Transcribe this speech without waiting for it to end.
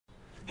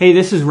Hey,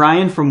 this is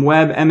Ryan from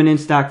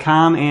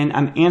WebEminence.com, and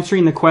I'm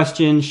answering the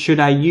question, should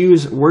I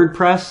use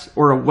WordPress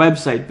or a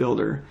website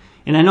builder?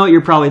 And I know what you're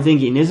probably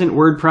thinking, isn't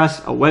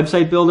WordPress a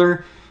website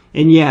builder?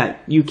 And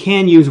yet, you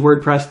can use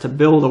WordPress to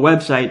build a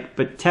website,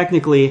 but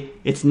technically,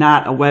 it's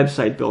not a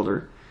website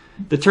builder.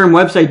 The term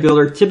website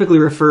builder typically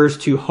refers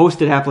to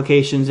hosted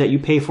applications that you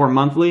pay for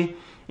monthly,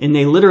 and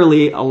they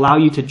literally allow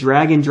you to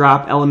drag and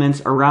drop elements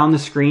around the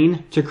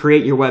screen to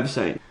create your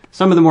website.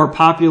 Some of the more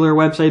popular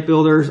website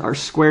builders are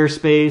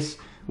Squarespace,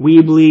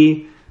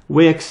 Weebly,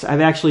 Wix. I've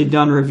actually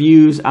done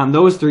reviews on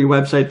those three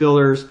website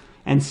builders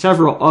and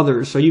several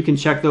others, so you can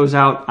check those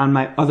out on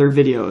my other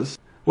videos.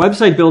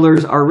 Website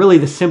builders are really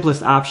the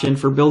simplest option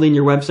for building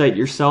your website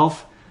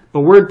yourself, but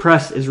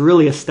WordPress is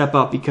really a step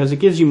up because it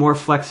gives you more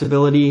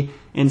flexibility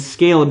and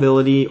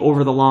scalability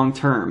over the long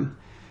term.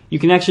 You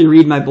can actually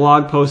read my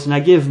blog post, and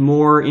I give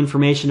more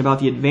information about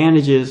the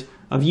advantages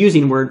of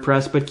using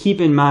WordPress, but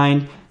keep in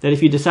mind that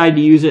if you decide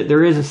to use it,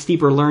 there is a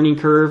steeper learning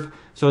curve,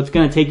 so it's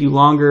going to take you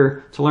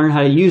longer to learn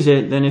how to use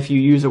it than if you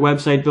use a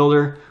website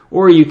builder,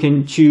 or you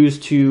can choose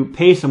to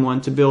pay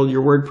someone to build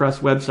your WordPress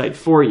website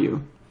for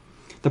you.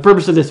 The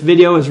purpose of this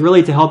video is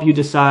really to help you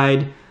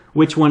decide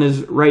which one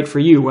is right for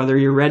you, whether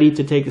you're ready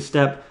to take a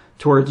step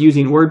towards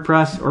using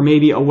WordPress or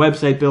maybe a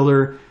website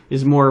builder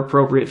is more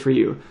appropriate for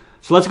you.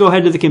 So let's go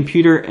ahead to the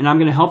computer and I'm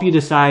going to help you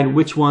decide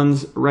which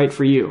one's right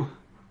for you.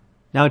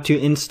 Now, to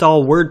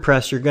install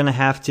WordPress, you're going to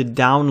have to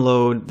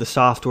download the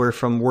software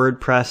from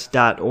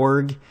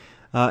WordPress.org.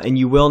 And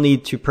you will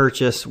need to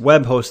purchase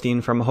web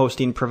hosting from a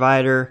hosting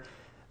provider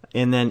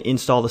and then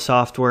install the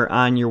software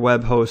on your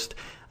web host.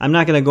 I'm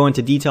not going to go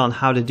into detail on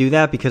how to do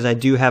that because I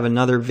do have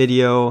another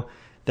video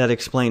that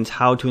explains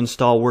how to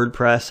install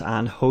WordPress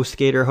on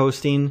HostGator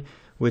hosting,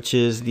 which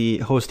is the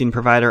hosting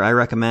provider I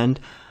recommend.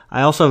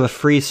 I also have a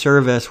free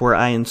service where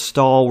I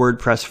install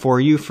WordPress for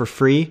you for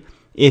free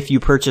if you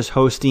purchase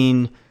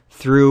hosting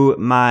through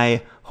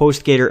my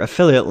HostGator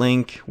affiliate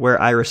link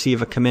where I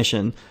receive a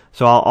commission.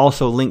 So I'll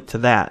also link to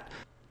that.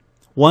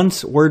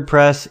 Once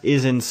WordPress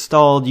is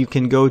installed, you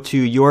can go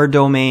to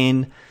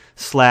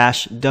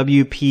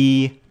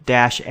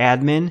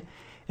yourdomain/wp-admin,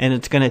 and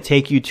it's going to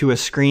take you to a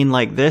screen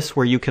like this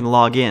where you can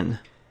log in.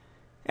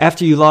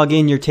 After you log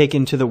in, you're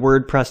taken to the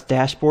WordPress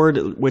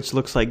Dashboard, which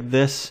looks like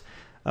this.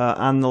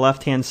 On the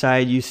left-hand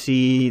side, you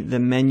see the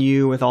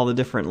menu with all the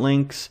different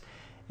links,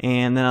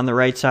 and then on the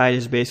right side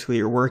is basically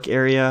your work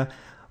area.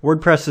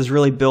 WordPress is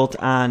really built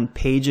on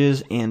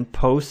pages and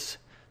posts.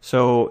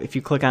 So if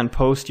you click on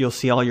post, you'll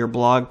see all your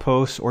blog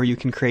posts, or you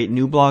can create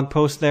new blog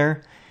posts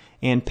there.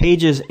 And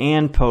pages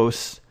and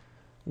posts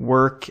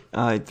work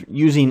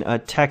using a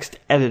text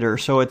editor.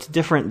 So it's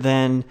different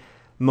than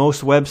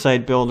most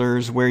website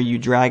builders where you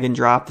drag and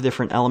drop the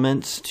different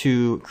elements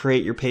to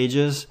create your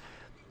pages.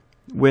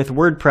 With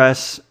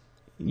WordPress,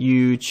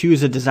 you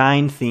choose a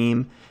design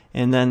theme,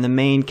 and then the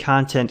main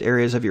content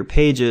areas of your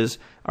pages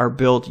are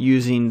built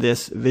using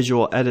this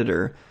visual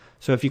editor.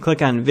 So if you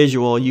click on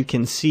visual, you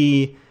can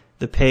see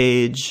the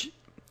page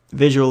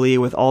visually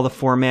with all the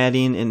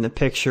formatting and the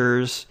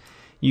pictures.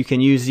 You can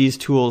use these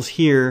tools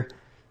here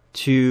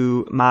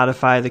to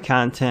modify the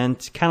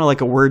content, kind of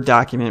like a Word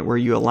document where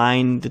you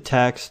align the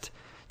text,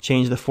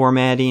 change the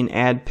formatting,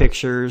 add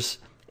pictures.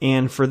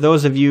 And for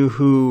those of you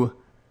who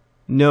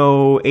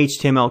know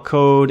HTML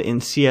code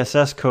and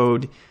CSS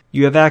code,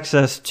 you have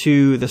access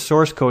to the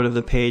source code of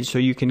the page, so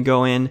you can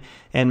go in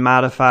and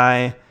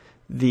modify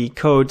the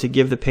code to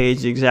give the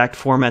page the exact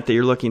format that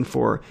you're looking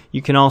for.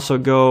 You can also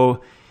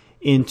go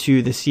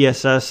into the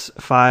CSS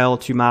file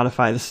to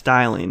modify the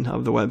styling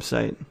of the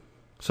website.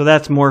 So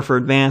that's more for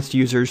advanced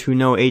users who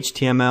know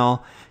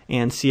HTML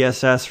and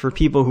CSS. For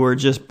people who are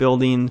just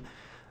building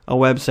a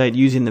website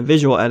using the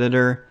visual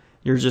editor,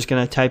 you're just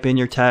going to type in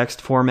your text,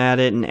 format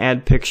it, and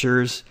add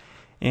pictures.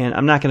 And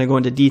I'm not going to go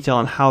into detail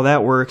on how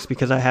that works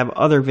because I have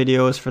other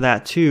videos for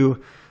that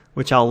too,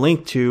 which I'll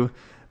link to.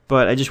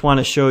 But I just want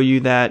to show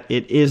you that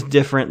it is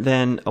different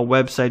than a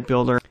website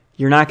builder.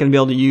 You're not going to be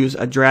able to use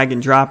a drag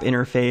and drop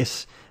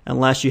interface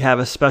unless you have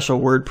a special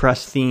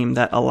WordPress theme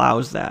that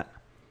allows that.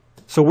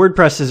 So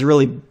WordPress is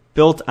really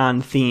built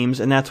on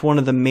themes, and that's one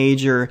of the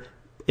major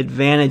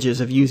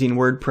advantages of using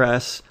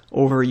WordPress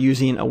over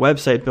using a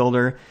website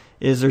builder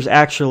is there's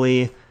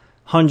actually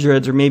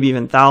hundreds or maybe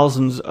even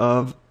thousands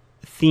of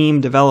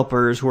theme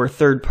developers who are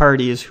third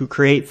parties who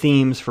create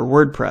themes for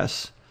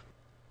WordPress.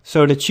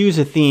 So to choose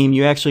a theme,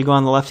 you actually go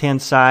on the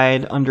left-hand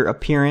side under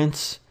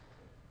Appearance,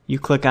 you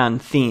click on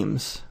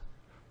Themes.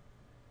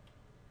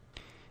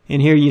 And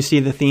here you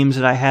see the themes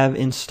that I have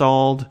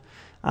installed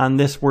on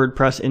this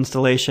WordPress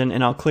installation,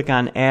 and I'll click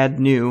on Add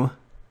New.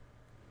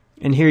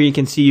 And here you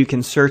can see you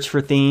can search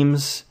for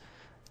themes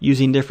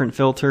using different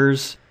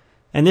filters.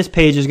 And this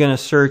page is going to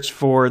search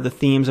for the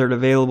themes that are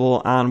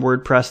available on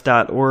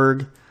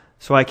WordPress.org.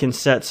 So I can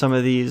set some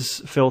of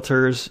these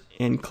filters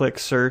and click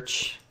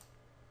Search.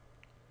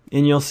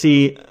 And you'll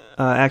see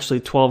actually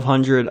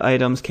 1,200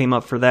 items came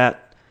up for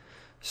that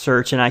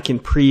search, and I can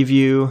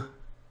preview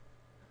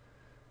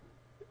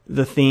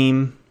the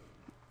theme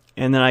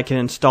and then I can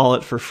install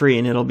it for free,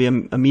 and it'll be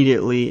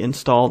immediately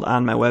installed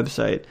on my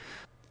website.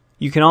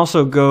 You can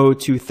also go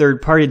to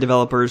third-party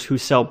developers who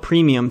sell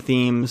premium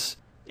themes,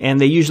 and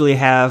they usually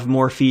have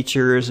more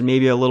features and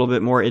maybe a little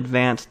bit more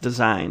advanced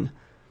design.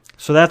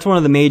 So that's one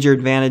of the major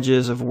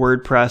advantages of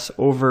WordPress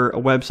over a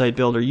website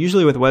builder.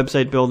 Usually with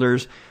website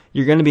builders,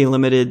 you're going to be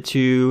limited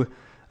to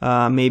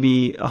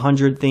maybe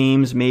 100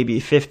 themes, maybe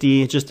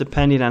 50, just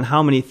depending on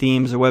how many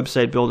themes a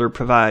website builder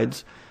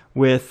provides.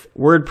 With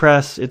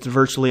WordPress, it's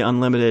virtually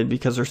unlimited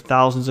because there's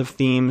thousands of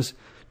themes,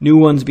 new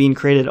ones being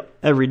created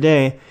every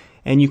day,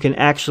 and you can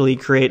actually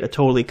create a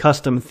totally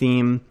custom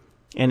theme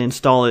and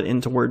install it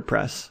into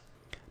WordPress.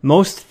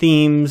 Most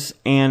themes,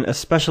 and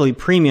especially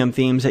premium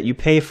themes that you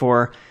pay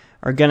for,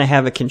 are going to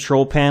have a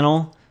control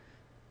panel.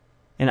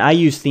 And I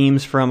use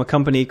themes from a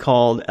company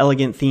called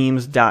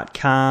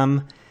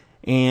elegantthemes.com,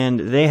 and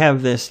they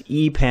have this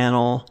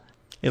e-panel.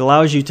 It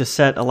allows you to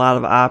set a lot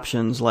of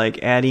options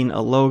like adding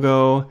a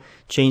logo,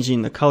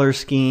 changing the color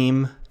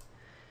scheme.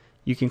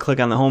 You can click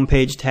on the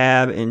homepage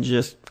tab and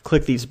just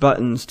click these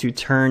buttons to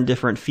turn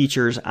different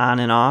features on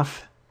and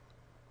off.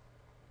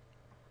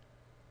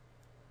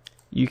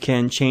 You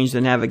can change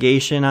the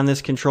navigation on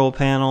this control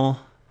panel.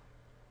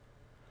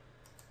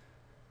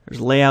 There's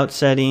layout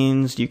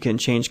settings. You can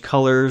change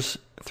colors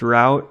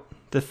throughout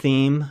the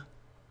theme.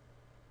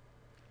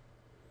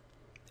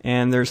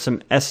 And there's some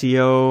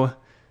SEO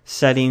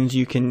settings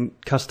you can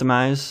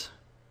customize,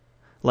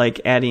 like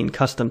adding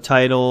custom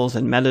titles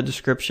and meta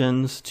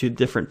descriptions to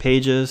different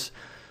pages.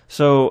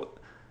 So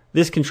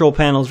this control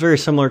panel is very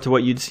similar to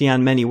what you'd see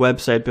on many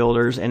website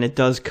builders, and it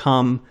does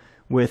come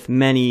with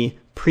many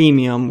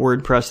premium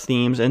WordPress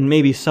themes and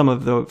maybe some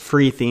of the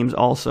free themes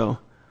also.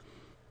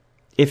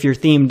 If your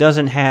theme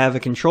doesn't have a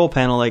control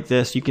panel like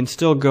this, you can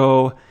still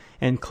go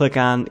and click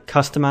on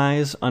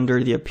Customize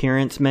under the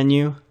Appearance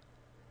menu,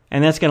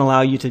 and that's going to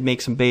allow you to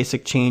make some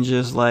basic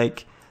changes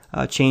like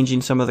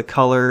changing some of the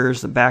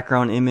colors, the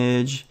background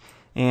image,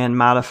 and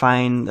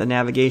modifying the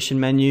navigation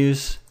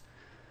menus.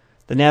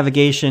 The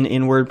navigation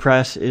in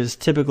WordPress is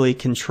typically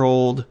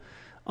controlled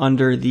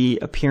under the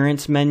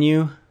Appearance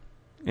menu,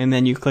 and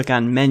then you click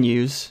on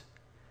Menus,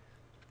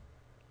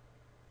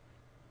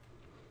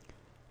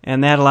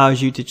 and that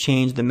allows you to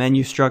change the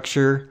menu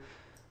structure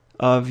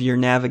of your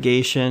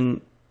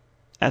navigation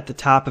at the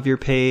top of your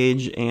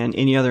page and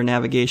any other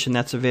navigation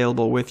that's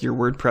available with your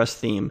WordPress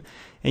theme.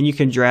 And you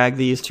can drag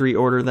these to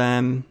reorder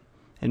them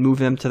and move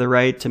them to the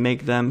right to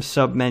make them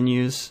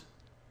sub-menus.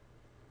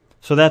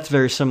 So that's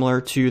very similar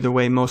to the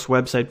way most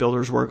website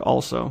builders work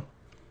also.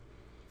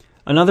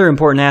 Another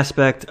important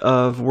aspect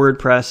of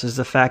WordPress is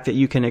the fact that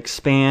you can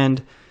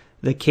expand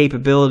the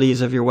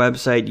capabilities of your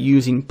website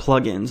using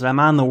plugins. I'm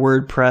on the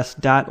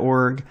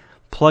WordPress.org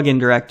plugin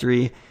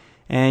directory,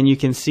 and you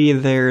can see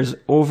there's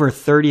over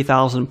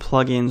 30,000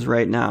 plugins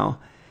right now.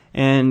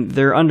 And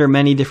they're under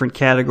many different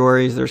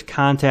categories. There's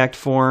contact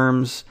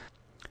forms,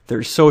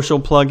 there's social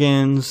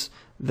plugins,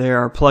 there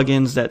are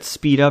plugins that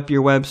speed up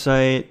your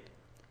website.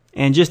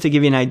 And just to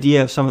give you an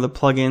idea of some of the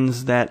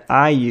plugins that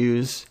I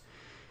use,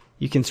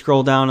 you can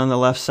scroll down on the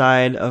left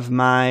side of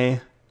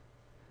my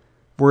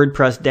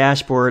WordPress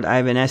dashboard. I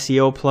have an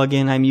SEO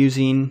plugin I'm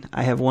using.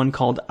 I have one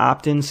called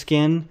Opt-in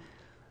Skin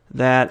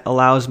that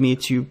allows me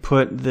to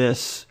put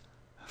this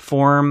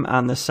form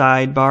on the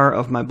sidebar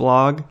of my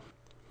blog.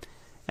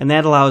 And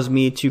that allows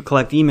me to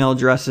collect email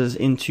addresses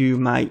into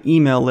my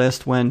email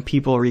list when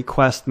people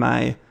request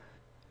my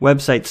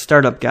website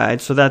startup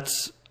guide. So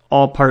that's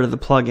all part of the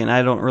plugin.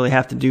 I don't really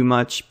have to do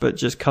much but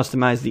just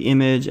customize the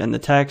image and the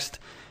text,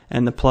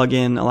 and the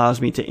plugin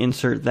allows me to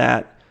insert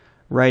that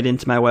right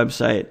into my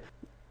website.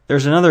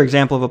 There's another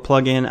example of a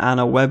plugin on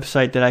a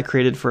website that I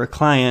created for a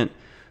client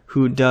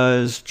who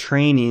does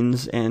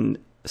trainings and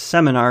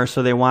seminars,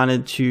 so they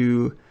wanted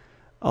to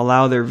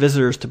allow their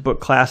visitors to book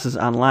classes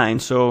online.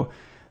 So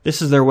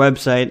this is their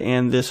website,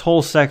 and this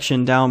whole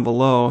section down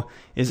below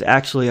is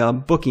actually a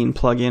booking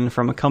plugin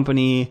from a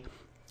company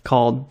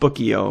called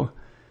Bookio.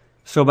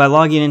 So by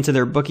logging into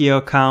their Bookio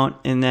account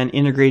and then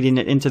integrating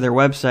it into their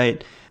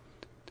website,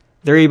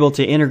 they're able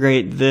to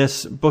integrate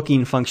this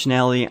booking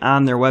functionality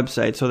on their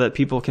website so that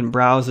people can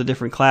browse the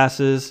different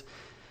classes,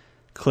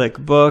 click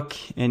book,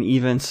 and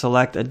even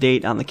select a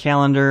date on the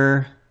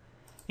calendar,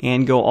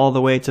 and go all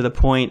the way to the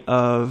point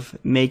of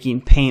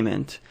making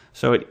payment.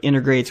 So it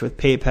integrates with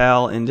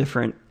PayPal and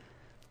different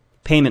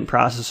payment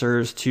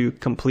processors to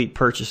complete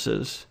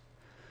purchases.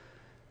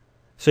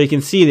 So you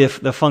can see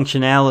the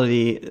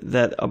functionality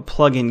that a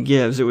plugin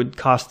gives. It would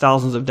cost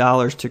thousands of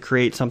dollars to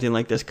create something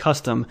like this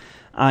custom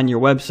on your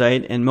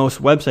website, and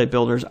most website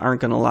builders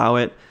aren't going to allow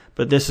it,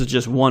 but this is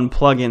just one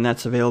plugin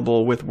that's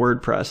available with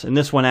WordPress. And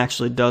this one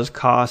actually does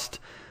cost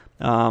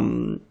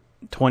 $20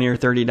 or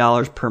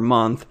 $30 per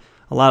month.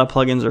 A lot of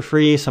plugins are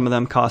free, some of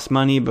them cost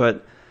money,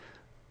 but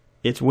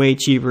it's way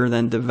cheaper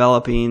than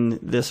developing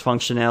this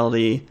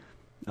functionality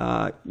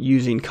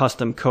using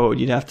custom code.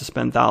 You'd have to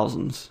spend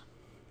thousands.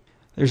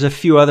 There's a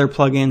few other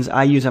plugins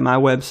I use on my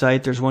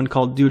website. There's one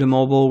called Due to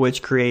Mobile,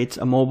 which creates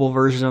a mobile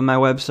version of my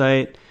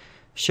website.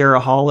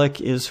 Shareaholic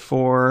is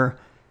for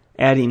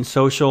adding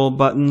social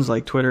buttons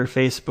like Twitter,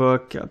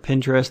 Facebook,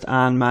 Pinterest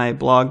on my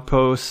blog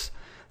posts.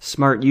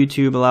 Smart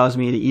YouTube allows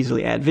me to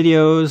easily add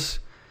videos.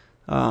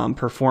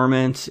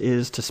 Performance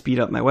is to speed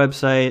up my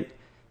website.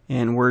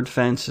 And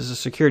WordFence is a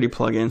security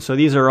plugin. So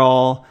these are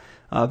all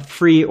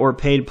free or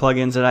paid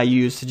plugins that I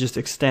use to just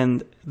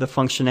extend the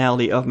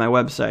functionality of my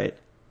website.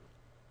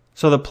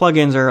 So the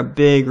plugins are a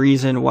big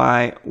reason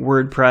why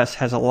WordPress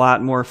has a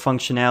lot more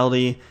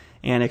functionality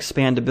and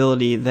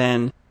expandability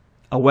than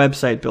a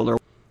website builder.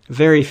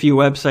 Very few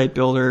website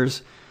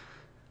builders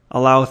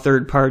allow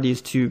third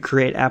parties to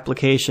create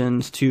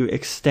applications to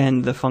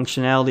extend the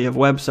functionality of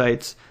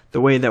websites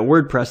the way that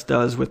WordPress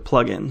does with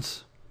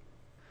plugins.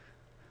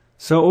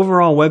 So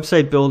overall,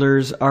 website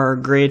builders are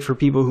great for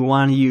people who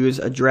want to use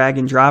a drag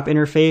and drop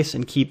interface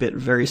and keep it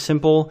very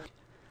simple.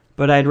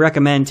 But I'd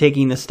recommend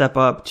taking the step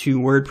up to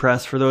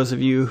WordPress for those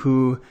of you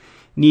who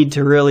need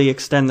to really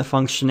extend the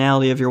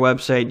functionality of your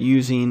website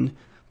using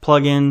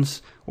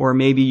plugins, or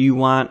maybe you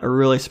want a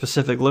really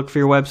specific look for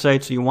your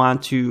website, so you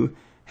want to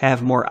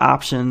have more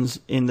options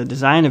in the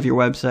design of your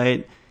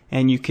website,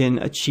 and you can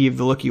achieve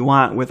the look you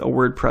want with a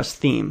WordPress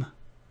theme.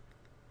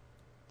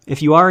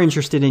 If you are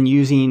interested in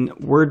using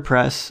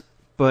WordPress,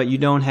 but you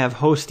don't have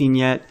hosting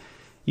yet,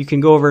 you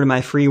can go over to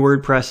my free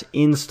WordPress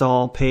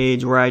install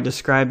page where I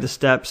describe the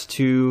steps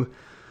to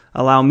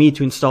allow me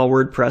to install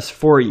WordPress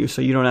for you,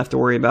 so you don't have to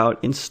worry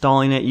about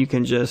installing it. You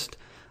can just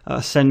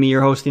send me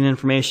your hosting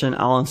information,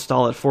 I'll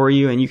install it for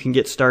you, and you can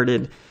get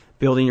started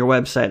building your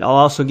website. I'll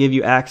also give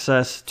you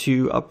access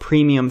to a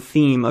premium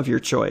theme of your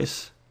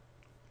choice.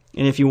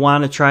 And if you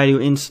want to try to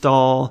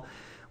install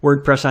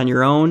WordPress on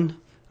your own,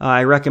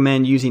 I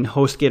recommend using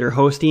HostGator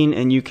hosting,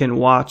 and you can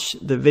watch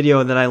the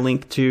video that I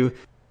link to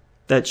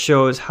that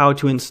shows how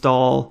to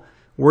install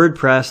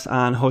WordPress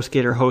on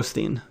HostGator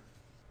hosting.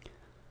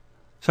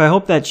 So I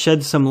hope that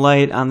sheds some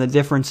light on the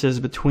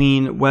differences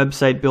between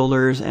website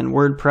builders and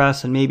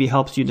WordPress and maybe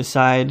helps you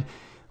decide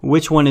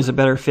which one is a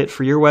better fit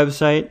for your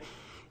website.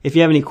 If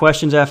you have any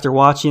questions after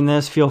watching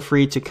this, feel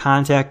free to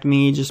contact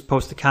me. Just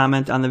post a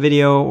comment on the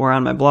video or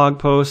on my blog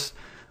post,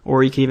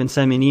 or you can even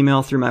send me an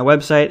email through my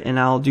website and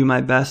I'll do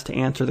my best to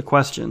answer the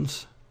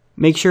questions.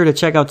 Make sure to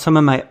check out some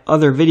of my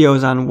other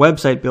videos on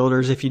website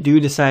builders. If you do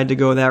decide to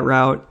go that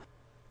route,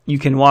 you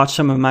can watch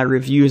some of my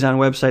reviews on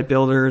website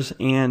builders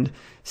and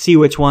see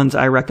which ones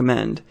I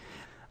recommend.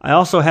 I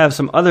also have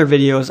some other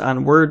videos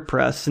on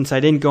WordPress, since I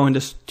didn't go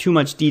into too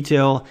much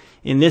detail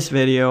in this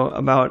video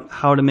about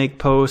how to make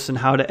posts and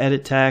how to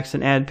edit text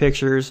and add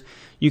pictures.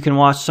 You can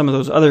watch some of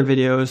those other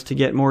videos to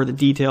get more of the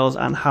details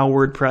on how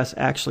WordPress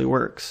actually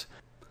works.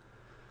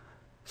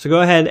 So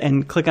go ahead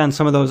and click on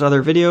some of those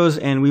other videos,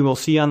 and we will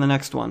see you on the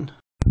next one.